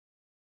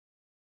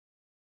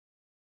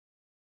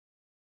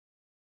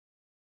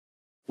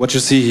What you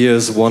see here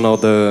is one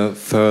of the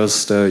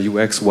first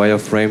UX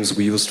wireframes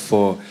we used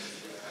for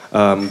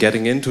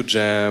getting into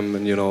Jam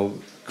and, you know,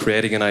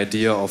 creating an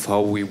idea of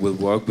how we will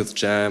work with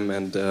Jam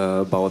and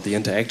about the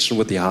interaction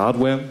with the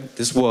hardware.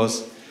 This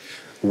was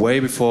way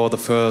before the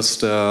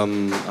first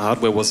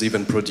hardware was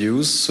even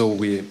produced, so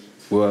we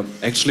were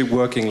actually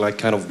working like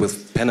kind of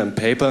with pen and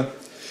paper.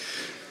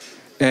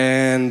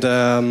 And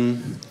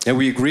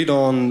we agreed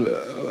on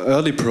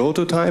early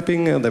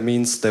prototyping. That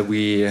means that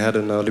we had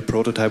an early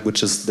prototype,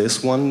 which is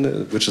this one,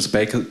 which is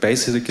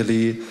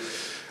basically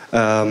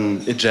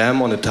a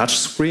jam on a touch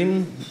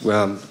screen,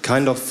 where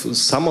kind of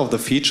some of the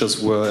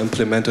features were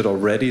implemented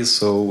already,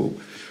 so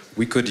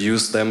we could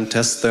use them,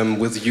 test them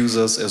with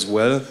users as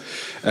well,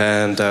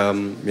 and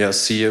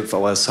see if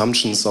our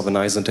assumptions of a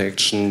nice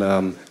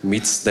interaction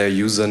meets their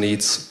user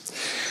needs.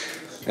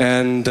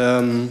 And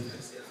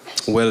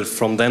well,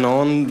 from then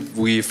on,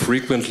 we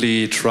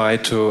frequently try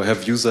to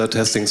have user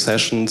testing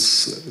sessions.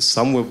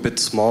 Some were a bit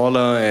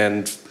smaller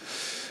and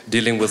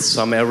dealing with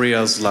some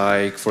areas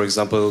like, for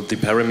example, the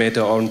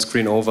parameter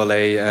on-screen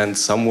overlay, and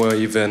some were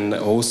even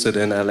hosted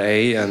in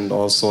LA and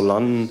also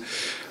London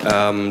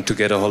to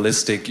get a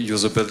holistic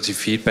usability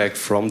feedback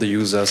from the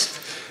users.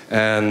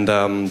 And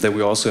then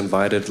we also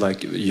invited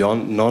like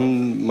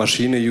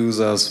non-machine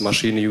users,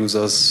 machine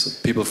users,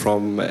 people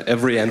from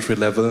every entry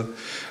level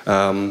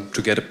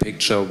to get a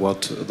picture of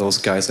what those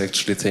guys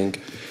actually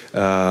think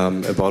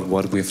about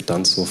what we've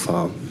done so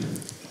far.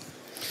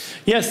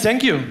 Yes,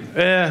 thank you.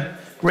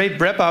 Great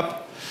wrap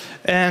up.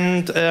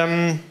 And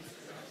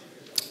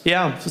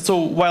so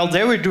while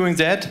they were doing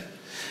that,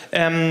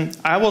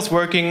 I was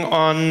working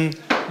on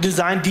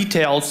design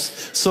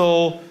details.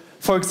 So,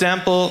 for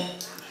example,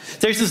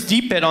 there's this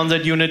D-pad on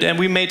that unit, and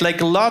we made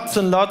like lots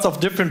and lots of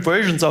different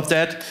versions of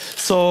that.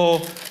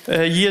 So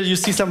here you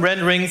see some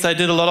renderings. I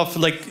did a lot of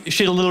like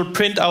little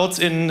printouts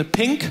in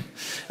pink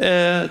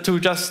to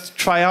just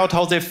try out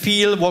how they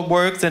feel, what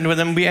works, and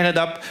then we ended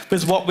up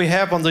with what we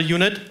have on the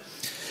unit.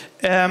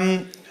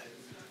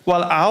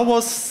 While I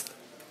was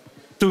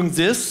doing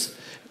this,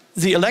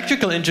 the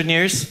electrical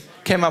engineers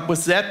came up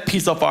with that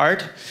piece of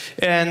art.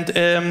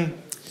 And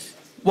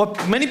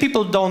what many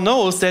people don't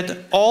know is that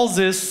all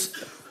this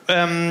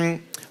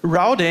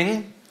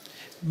routing,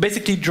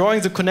 basically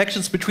drawing the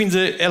connections between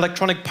the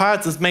electronic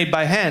parts, is made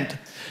by hand.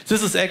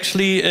 This is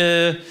actually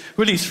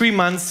really 3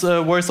 months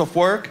worth of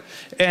work,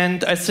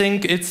 and I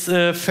think it's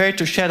fair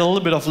to shed a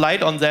little bit of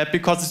light on that,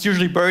 because it's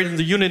usually buried in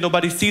the unit,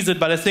 nobody sees it,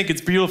 but I think it's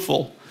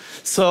beautiful.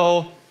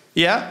 So,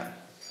 yeah?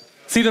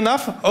 See it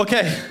enough?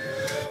 Okay.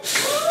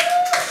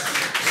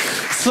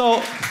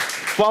 So,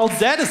 while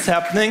that is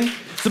happening,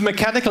 the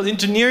mechanical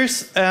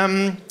engineers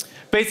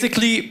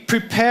basically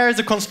prepare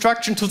the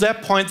construction to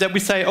that point that we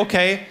say,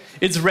 okay,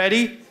 it's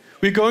ready,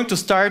 we're going to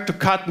start to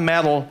cut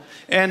metal.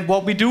 And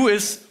what we do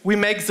is we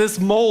make this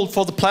mold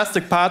for the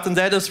plastic part, and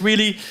that is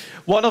really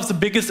one of the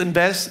biggest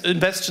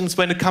investments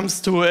when it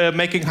comes to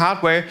making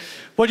hardware.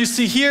 What you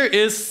see here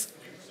is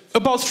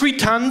about 3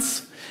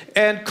 tons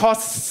and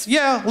costs,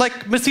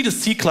 like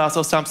Mercedes C-Class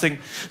or something.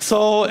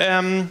 So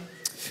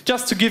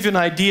just to give you an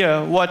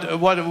idea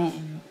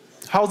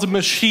how the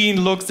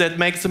machine looks that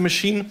makes the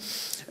machine.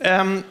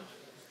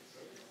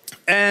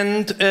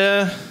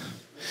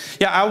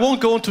 I won't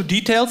go into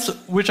details,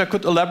 which I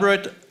could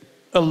elaborate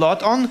a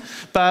lot on,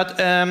 but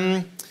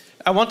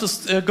I want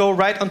to go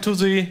right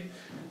onto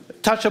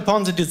touch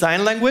upon the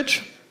design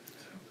language.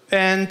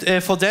 And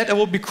for that, it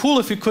would be cool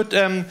if you could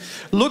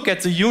look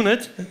at the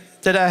unit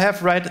that I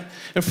have right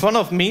in front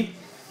of me.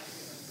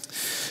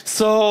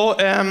 So,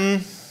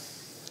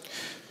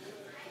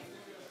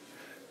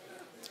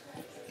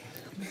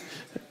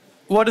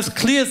 what is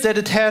clear is that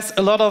it has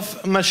a lot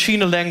of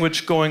machine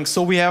language going.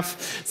 So we have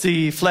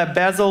the flat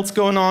bezels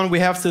going on.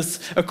 We have this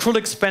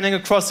acrylic spanning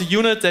across the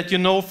unit that you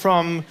know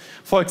from,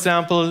 for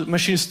example,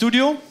 Machine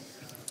Studio.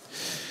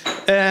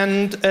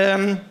 And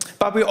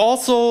but we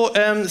also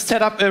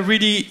set up a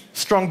really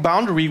strong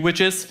boundary, which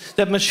is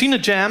that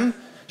Machine Jam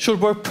should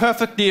work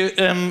perfectly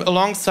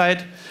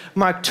alongside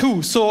Mark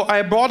II. So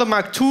I brought a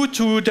Mark II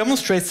to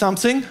demonstrate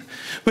something,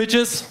 which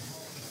is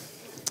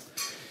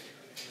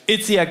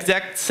it's the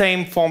exact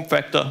same form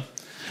factor,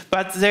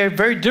 but they're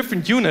very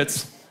different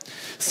units.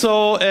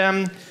 So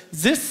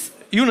this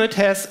unit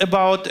has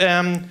about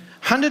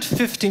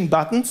 115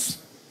 buttons,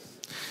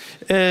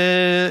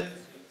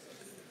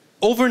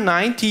 over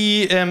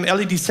 90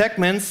 LED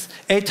segments,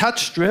 8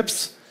 touch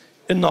strips,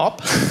 a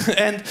knob,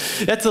 and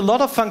that's a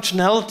lot of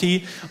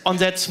functionality on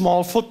that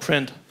small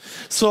footprint.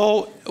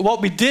 So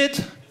what we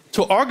did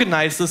to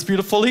organize this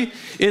beautifully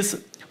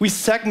is we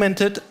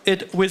segmented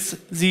it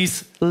with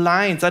these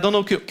lines. I don't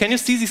know, can you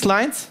see these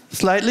lines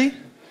slightly?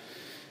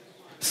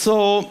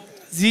 So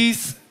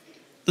these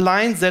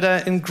lines that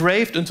are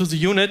engraved into the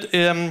unit,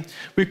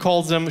 we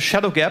call them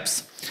shadow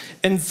gaps.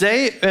 And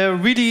they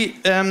really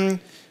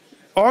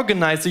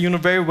organize the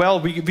unit very well.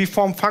 We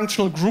form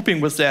functional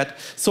grouping with that.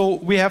 So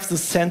we have the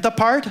center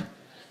part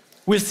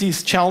with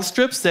these channel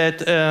strips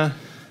that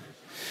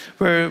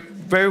were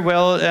very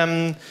well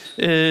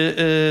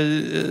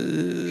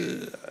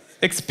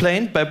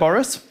explained by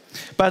Boris.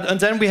 And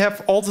then we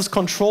have all this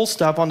control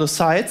stuff on the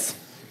sides.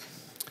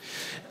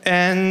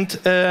 And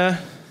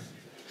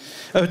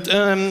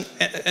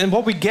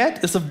what we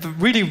get is a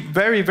really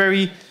very,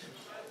 very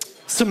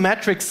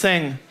symmetric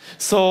thing.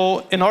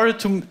 So in order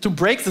to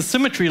break the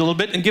symmetry a little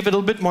bit and give it a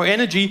little bit more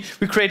energy,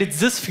 we created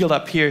this field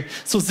up here.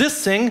 So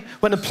this thing,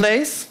 when it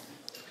plays,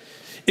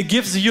 it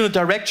gives the unit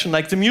direction,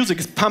 like the music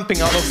is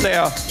pumping out of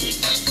there.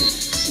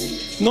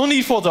 No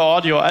need for the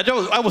audio.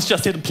 I was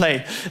just here to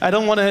play. I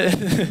don't want to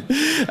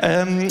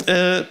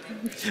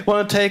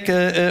take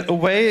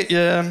away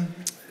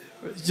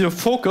your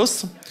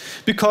focus,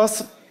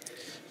 because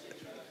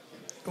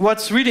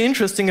what's really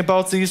interesting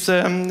about these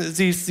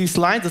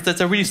lines is that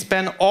they really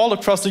span all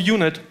across the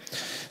unit.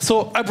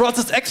 So I brought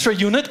this extra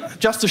unit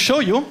just to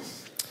show you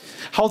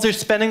how they're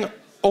spanning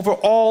over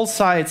all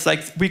sides.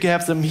 Like we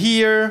have them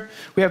here,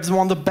 we have them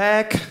on the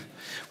back,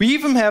 we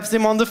even have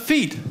them on the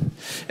feet.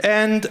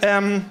 And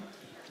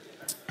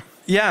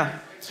yeah,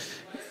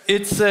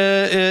 it's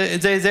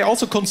they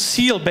also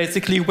conceal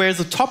basically where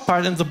the top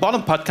part and the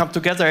bottom part come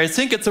together. I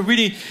think it's a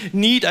really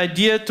neat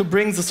idea to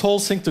bring this whole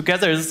thing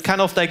together. It's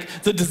kind of like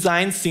the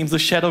design theme, the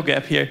shadow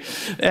gap here.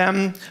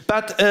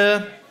 But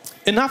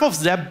enough of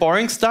that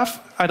boring stuff.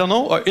 I don't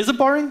know, or is it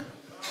boring?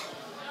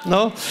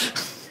 No?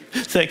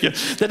 Thank you.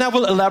 Then I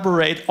will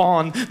elaborate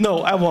on.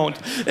 No, I won't.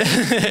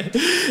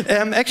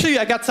 Actually,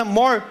 I got some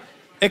more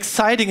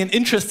exciting and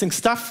interesting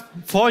stuff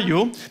for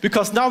you,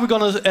 because now we're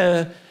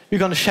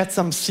gonna shed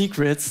some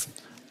secrets.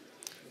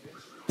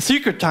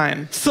 Secret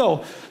time.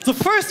 So the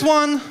first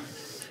one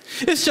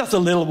is just a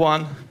little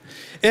one.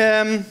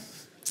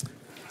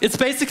 It's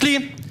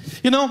basically,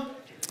 you know,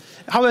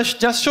 how I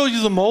just showed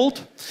you the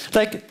mold.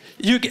 Like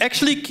you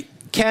actually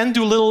can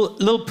do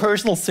little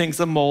personal things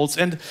in molds.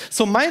 And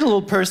so my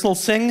little personal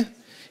thing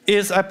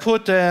is I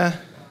put a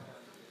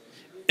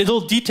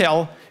little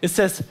detail. It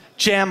says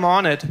jam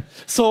on it.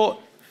 So,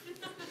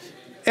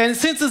 and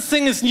since this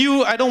thing is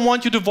new, I don't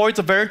want you to avoid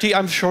the variety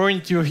I'm showing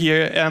it you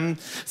here.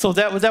 So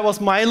that was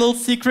my little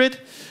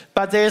secret.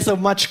 But there's a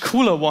much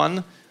cooler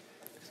one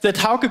that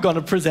Hauke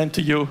gonna present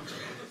to you.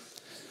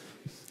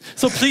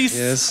 So please.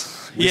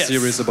 Yes, we're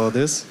serious about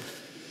this.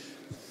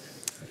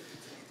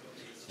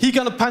 He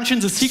gonna punch in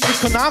the secret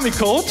Konami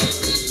code.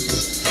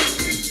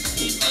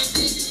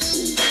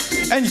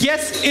 And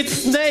yes,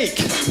 it's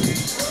Snake.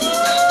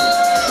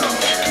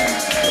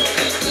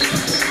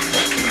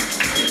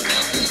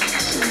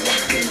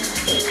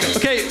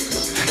 Okay,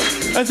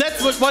 and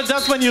that's what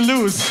does when you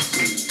lose.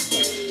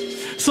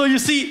 So you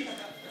see,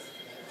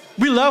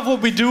 we love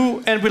what we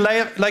do, and we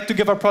like to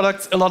give our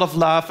products a lot of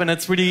love, and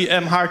it's really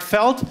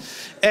heartfelt.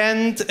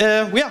 And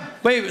yeah,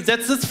 wait,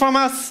 that's it from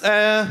us.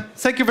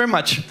 Thank you very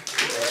much.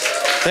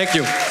 Thank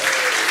you.